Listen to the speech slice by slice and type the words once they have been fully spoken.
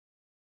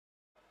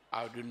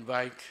I would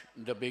invite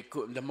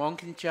the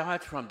monk in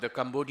charge from the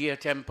Cambodia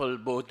temple,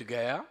 Bodh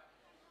Gaya.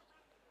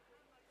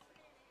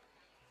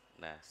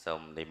 ណាសូ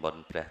មនិមន្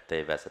តព្រះទេ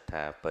វស្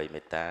ថាបិ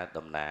មេតា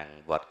តំណាង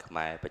វត្តខ្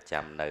មែរប្រ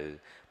ចាំនៅ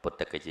ពុទ្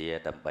ធគយា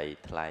ដើម្បី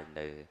ថ្លែង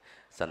នៅ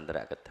សន្ទរ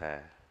កថា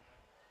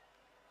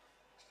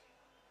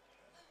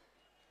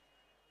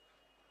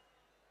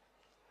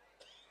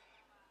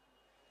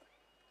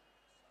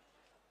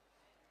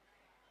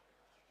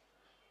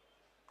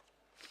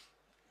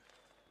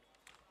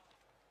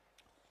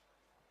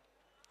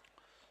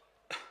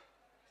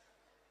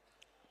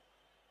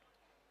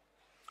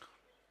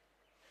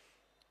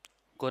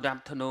Good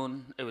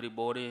afternoon,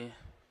 everybody.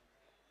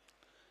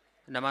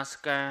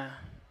 Namaskar.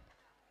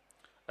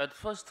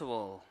 First of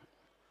all,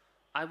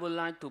 I would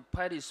like to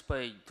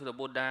participate to the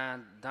Buddha,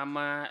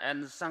 Dhamma,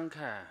 and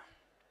Sangha,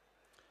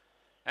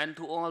 and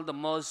to all the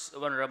most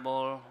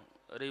venerable,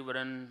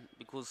 reverend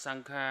Bhikkhu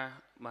Sangha,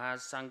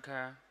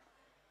 Mahasangha,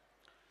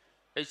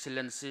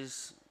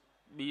 Excellencies,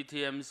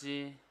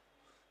 BTMC,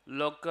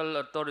 local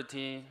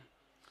authority,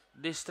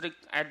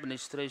 district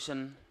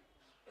administration,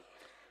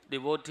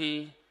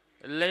 devotee,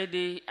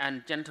 ladies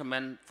and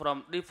gentlemen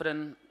from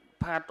different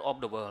parts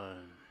of the world.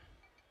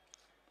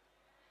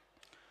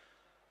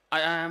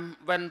 I am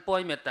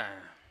Vanpoy Metta.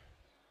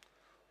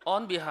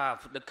 On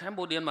behalf of the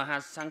Cambodian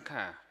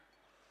Mahasangha,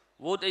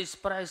 would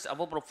express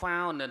our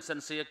profound and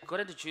sincere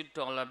gratitude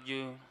to all of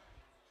you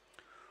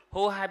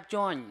who have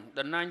joined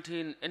the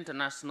 19th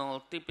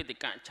International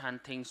Tipitaka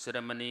Chanting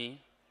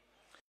Ceremony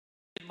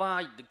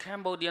by the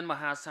Cambodian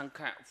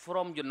Mahasangha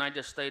from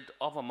United States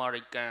of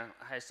America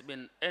has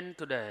been ended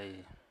today.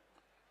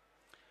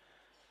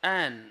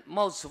 And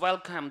most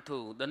welcome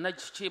to the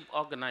next chief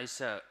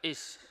organizer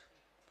is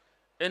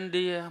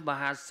India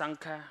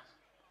Mahasangha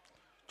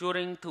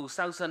during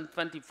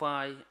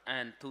 2025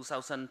 and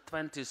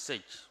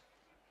 2026.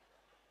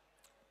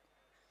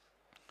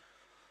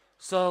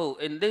 So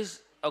in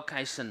this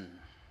occasion,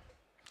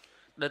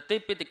 the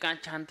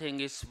Tipitaka chanting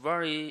is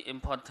very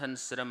important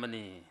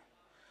ceremony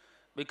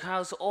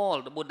because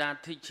all the Buddha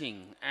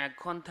teaching are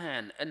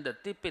contained in the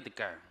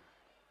Tipitaka.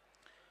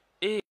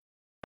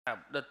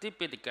 The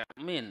Tipitaka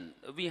means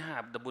we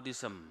have the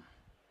Buddhism.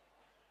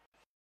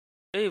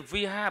 If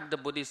we have the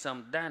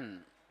Buddhism,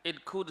 then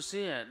it could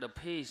share the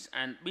peace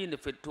and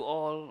benefit to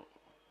all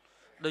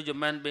the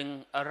human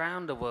beings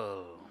around the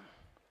world.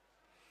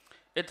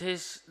 It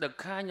is the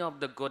kind of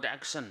the good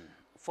action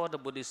for the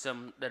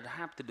Buddhism that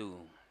have to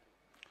do.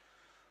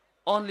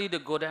 Only the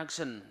good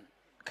action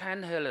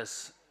can help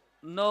us.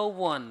 No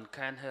one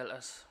can help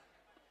us.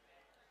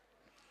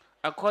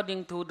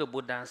 According to the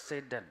Buddha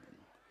said that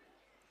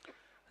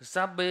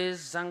Sabbe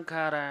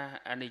Sankhara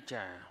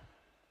Anicca.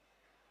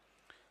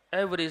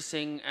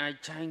 Everything is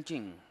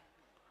changing,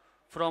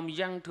 from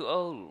young to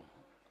old,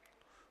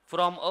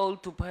 from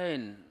old to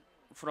pain,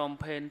 from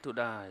pain to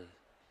die.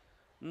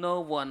 No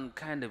one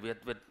can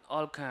live with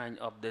all kinds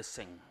of this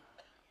thing.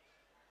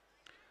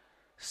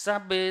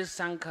 Sabbe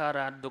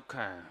Sankhara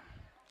Dukkha.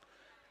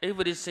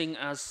 Everything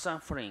is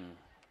suffering.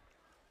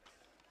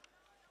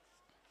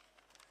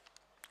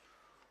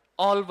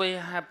 Always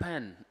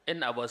happen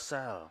in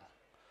ourselves.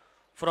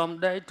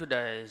 From day to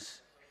day,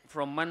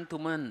 from month to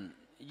month,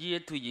 year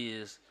to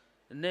year,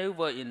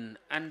 never in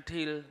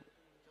until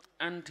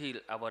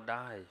our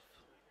life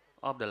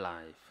of the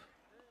life.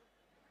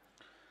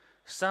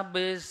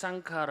 Sabbe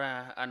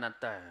Sankhara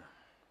Anatta.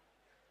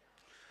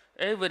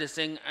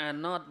 Everything are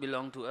not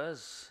belong to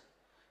us.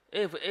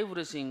 If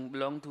everything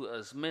belong to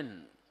us,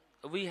 means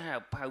we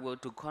have power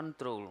to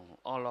control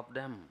all of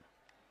them.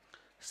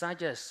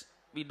 Such as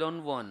we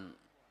don't want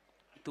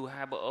to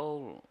have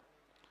all.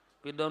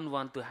 We don't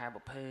want to have a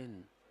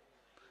pain.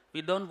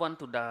 We don't want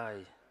to die.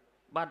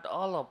 But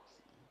all of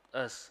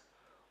us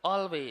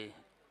always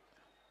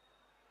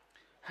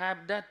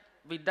have that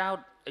without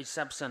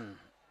exception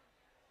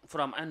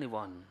from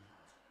anyone.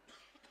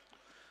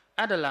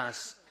 At the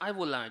last, I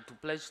would like to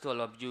pledge to all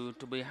of you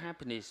to be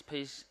happiness,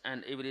 peace,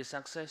 and every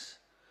success.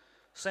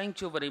 Thank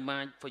you very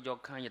much for your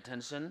kind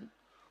attention.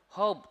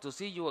 Hope to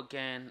see you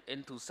again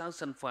in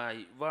 2005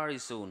 very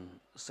soon.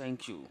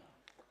 Thank you.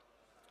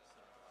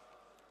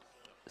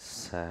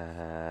 សា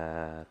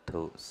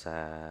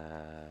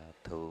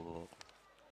ធុ